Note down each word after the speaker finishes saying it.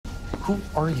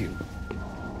Who are you?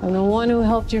 I'm the one who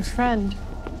helped your friend.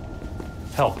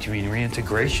 Helped? You mean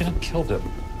reintegration? Killed him.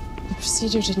 The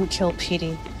procedure didn't kill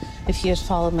Petey. If he had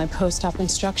followed my post-op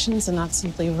instructions and not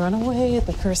simply run away at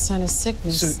the first sign of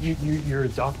sickness. So you're a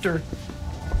doctor?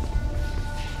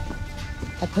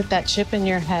 I put that chip in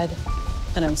your head,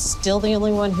 and I'm still the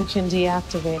only one who can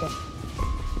deactivate it.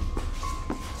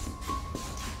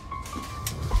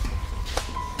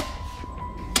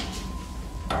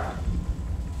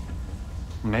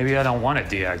 Maybe I don't want it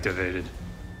deactivated.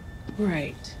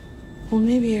 Right. Well,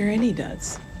 maybe your Innie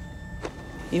does.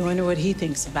 You wonder what he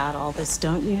thinks about all this,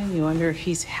 don't you? You wonder if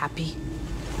he's happy.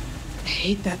 I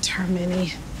hate that term,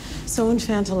 Innie. So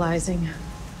infantilizing.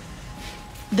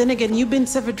 Then again, you've been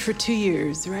severed for 2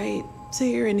 years, right? So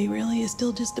your Innie really is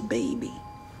still just a baby.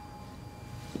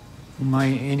 My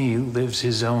Innie lives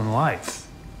his own life.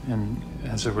 And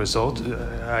as a result,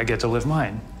 I get to live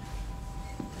mine.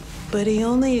 But he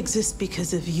only exists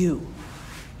because of you.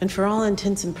 And for all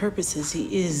intents and purposes,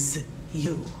 he is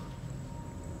you.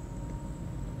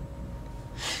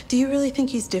 Do you really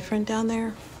think he's different down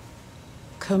there?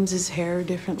 Combs his hair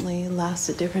differently, laughs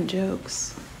at different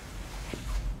jokes?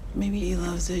 Maybe he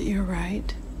loves it, you're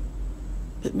right.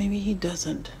 But maybe he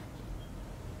doesn't.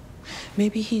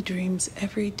 Maybe he dreams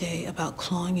every day about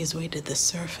clawing his way to the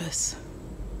surface.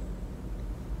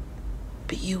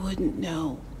 But you wouldn't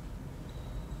know.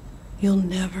 You'll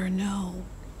never know.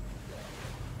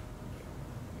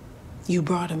 You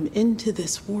brought him into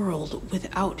this world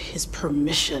without his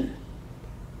permission,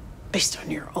 based on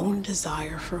your own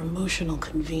desire for emotional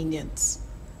convenience.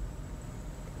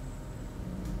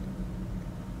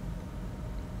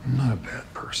 I'm not a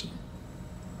bad person.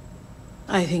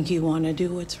 I think you want to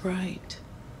do what's right.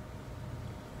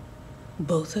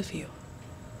 Both of you.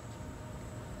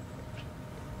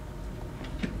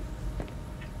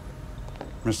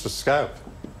 Mr. Scout.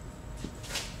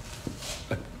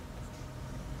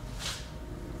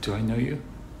 Do I know you?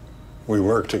 We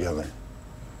work together.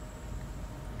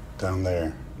 Down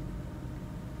there.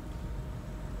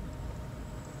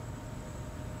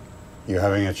 You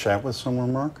having a chat with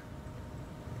someone, Mark?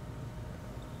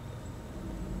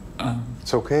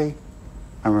 It's okay.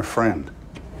 I'm a friend.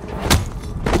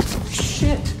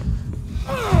 Shit!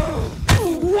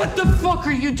 What the fuck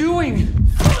are you doing?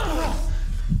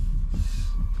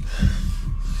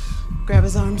 Grab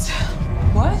his arms.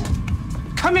 What?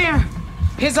 Come here!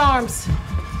 His arms!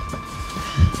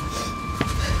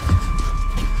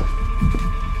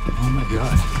 Oh my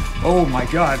god. Oh my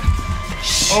god.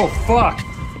 Oh fuck.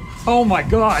 Oh my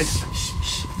god.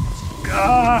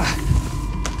 Ah.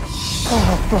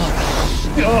 Oh fuck.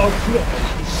 Oh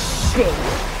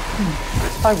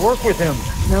god. I work with him.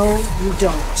 No, you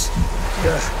don't.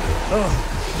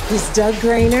 He's Doug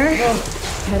Grainer,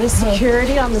 head of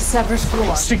security on the Severance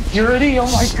floor. Security? Oh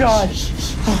my god.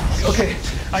 Okay,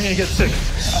 I'm gonna get sick.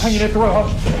 I'm gonna throw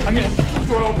up. I'm gonna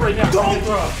throw up right now.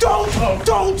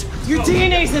 Don't! Your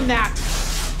DNA's in that.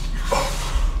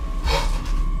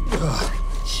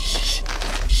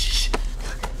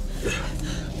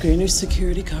 Grainer's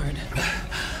security card.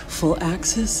 Full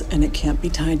access, and it can't be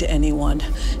tied to anyone.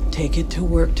 Take it to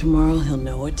work tomorrow, he'll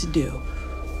know what to do.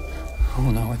 Who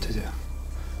will know what to do?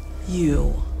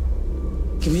 You.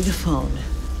 Give me the phone.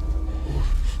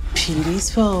 Petey's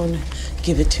phone.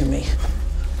 Give it to me.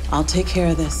 I'll take care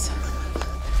of this.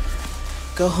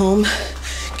 Go home,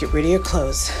 get rid of your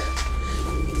clothes.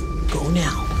 Go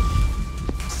now.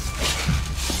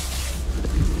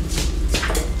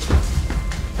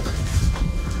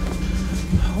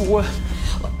 What?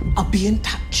 I'll be in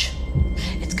touch.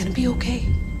 It's gonna be okay.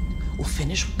 We'll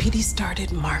finish what Petey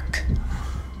started, Mark.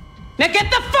 Now get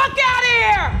the fuck out of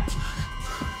here!